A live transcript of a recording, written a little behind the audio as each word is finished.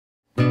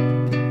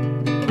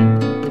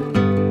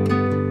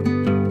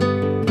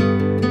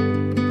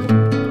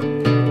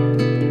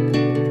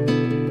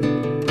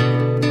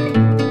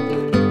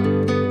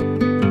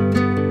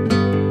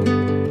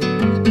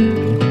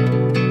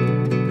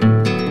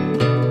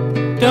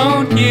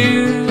Don't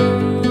you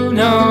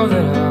know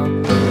that I'll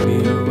be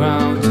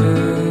around to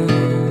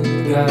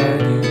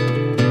guide you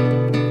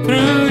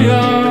through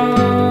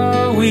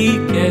your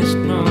weakest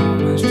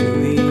moments, to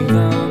leave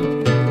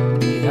them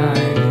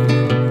behind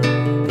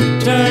you?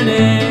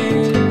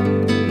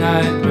 Turning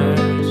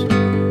nightmares,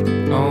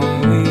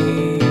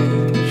 only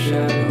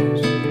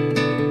shadows.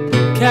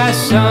 Cast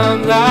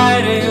some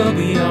light and you'll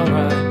be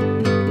alright.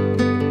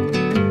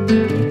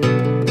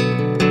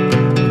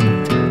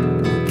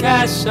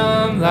 Cast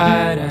some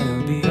light and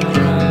you'll be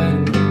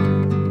alright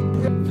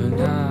for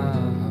now.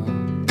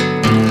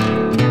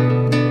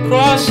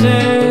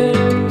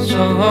 Crossing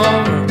so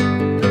long,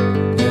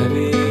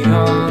 heavy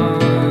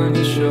on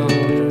your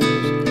shoulders.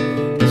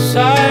 The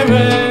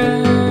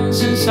sirens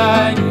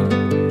inside you,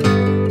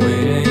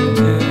 waiting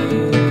to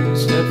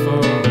step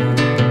forward.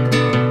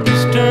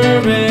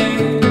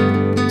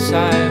 Disturbing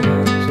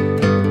silence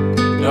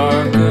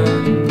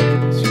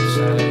darkens your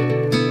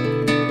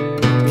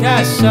sight.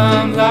 Cast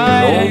some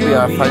light. So we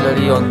are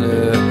finally on the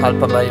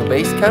Alpamayo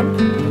base camp.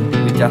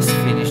 We just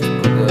finished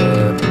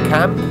the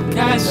camp and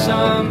eat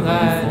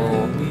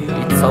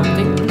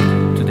something.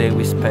 Today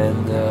we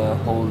spend the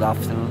whole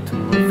afternoon to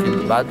fill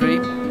the battery,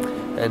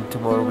 and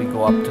tomorrow we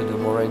go up to the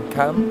moraine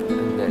camp,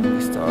 and then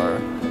we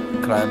start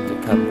climb the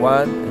camp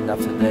 1, and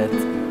after that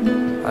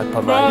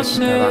Alpamayo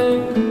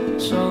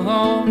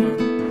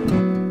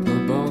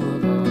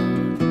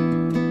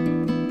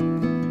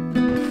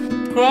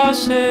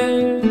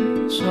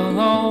Crossing so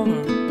over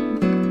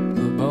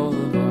the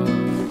boulevard.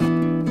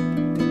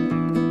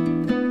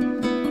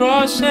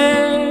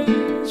 Crossing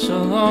so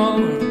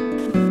over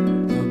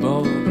the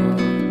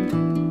boulevard.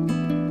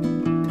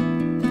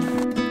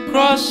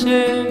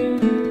 Crossing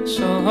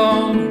so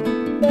over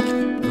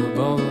the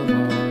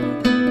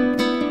boulevard.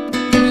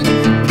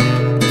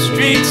 The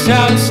streets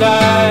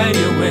outside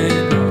your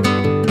window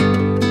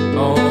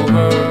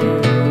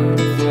overflowed.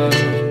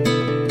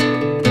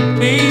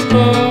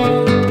 People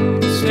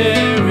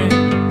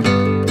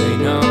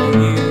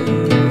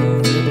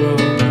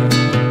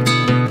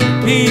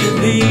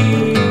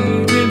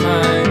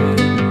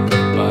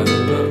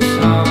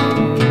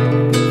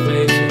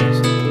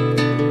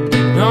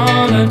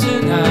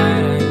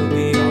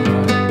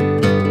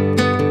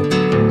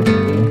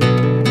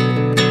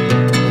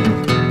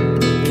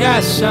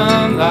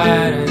some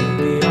light and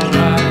be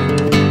alright.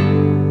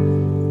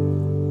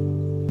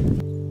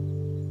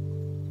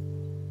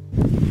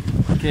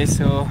 Okay,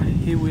 so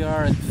here we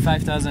are at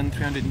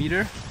 5,300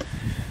 meters.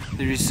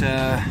 There is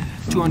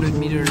 200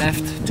 meters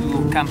left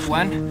to Camp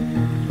 1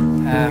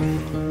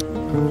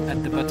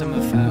 at the bottom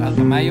of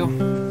Alpamayo.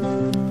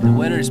 The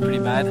weather is pretty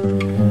bad.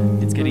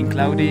 It's getting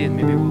cloudy and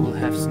maybe we will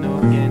have snow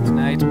again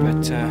tonight,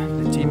 but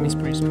the team is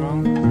pretty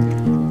strong.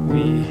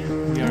 We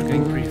are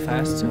going pretty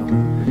fast, so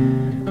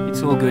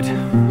it's all good,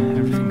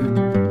 everything good.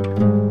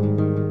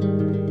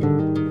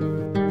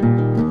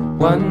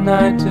 One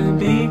night to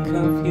be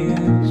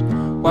confused,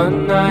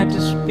 one night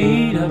to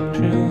speed up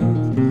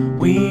truth.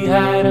 We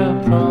had a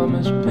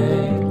promise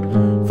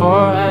made,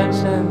 4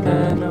 hands and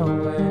then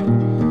away,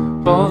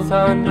 both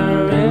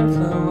under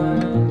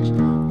influence.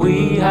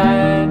 We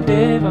had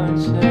divine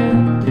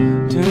sense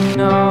to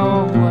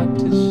know what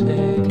to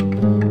say.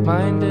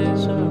 Mind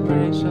is a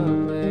razor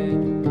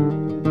blade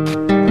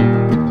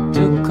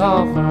to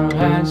call for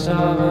hands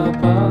of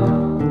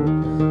above,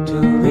 to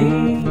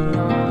lean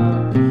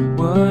on.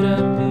 Would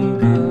it be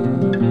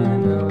good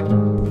enough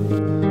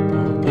for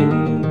me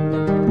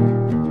now?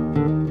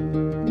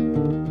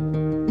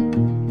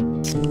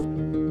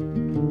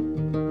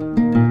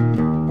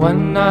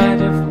 One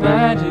night of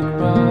magic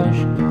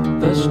rush,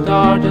 the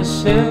start a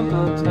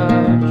simple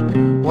touch.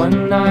 One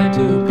night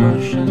to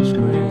push and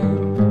scream,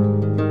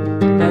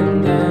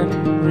 and then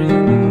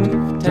relief.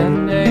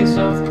 10 days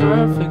of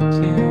perfect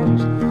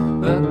tunes,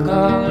 the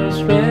colors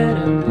red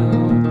and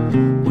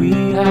blue. We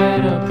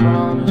had a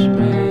promise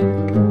made,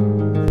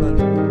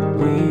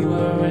 we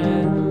were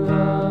in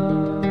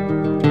love.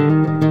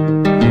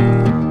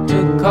 To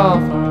call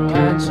for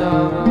hands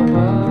of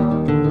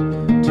above,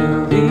 to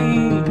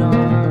lean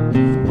on.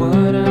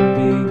 Would it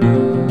be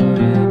good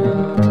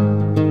enough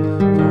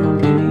for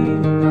me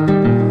now?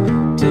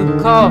 To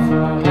call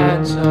for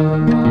hands of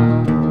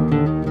above,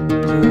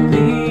 to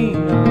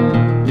lean on.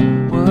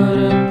 Would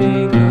it be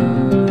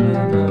good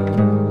enough?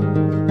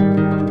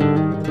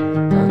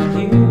 And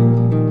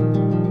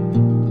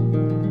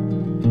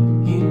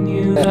you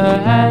knew the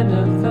hand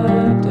of the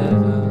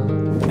devil.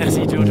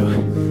 Merci Jojo.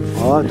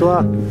 Oh, à toi,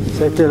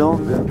 ça a été long.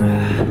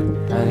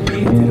 And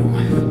he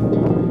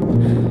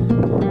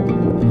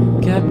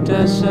kept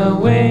us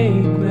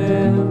awake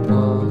with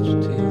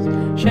closed teeth,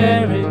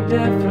 sharing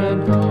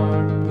different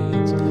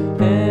heartbeats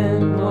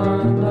in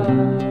one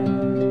life.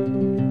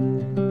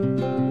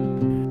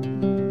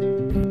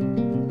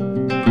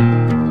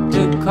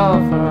 To call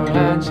for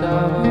hands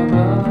of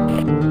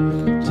above,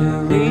 to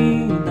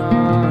lean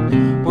on.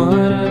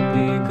 Would it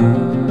be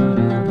good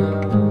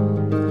enough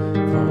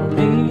for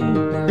me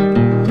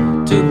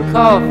now? To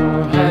call for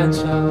hands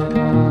of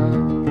above,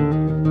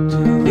 to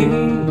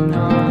lean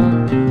on.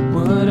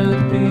 Would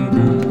it be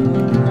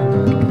good?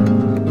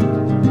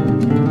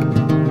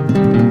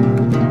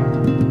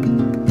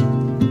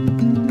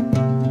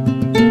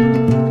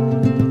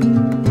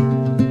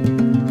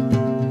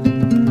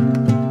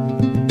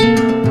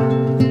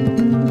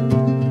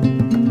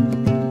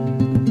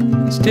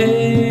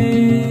 stay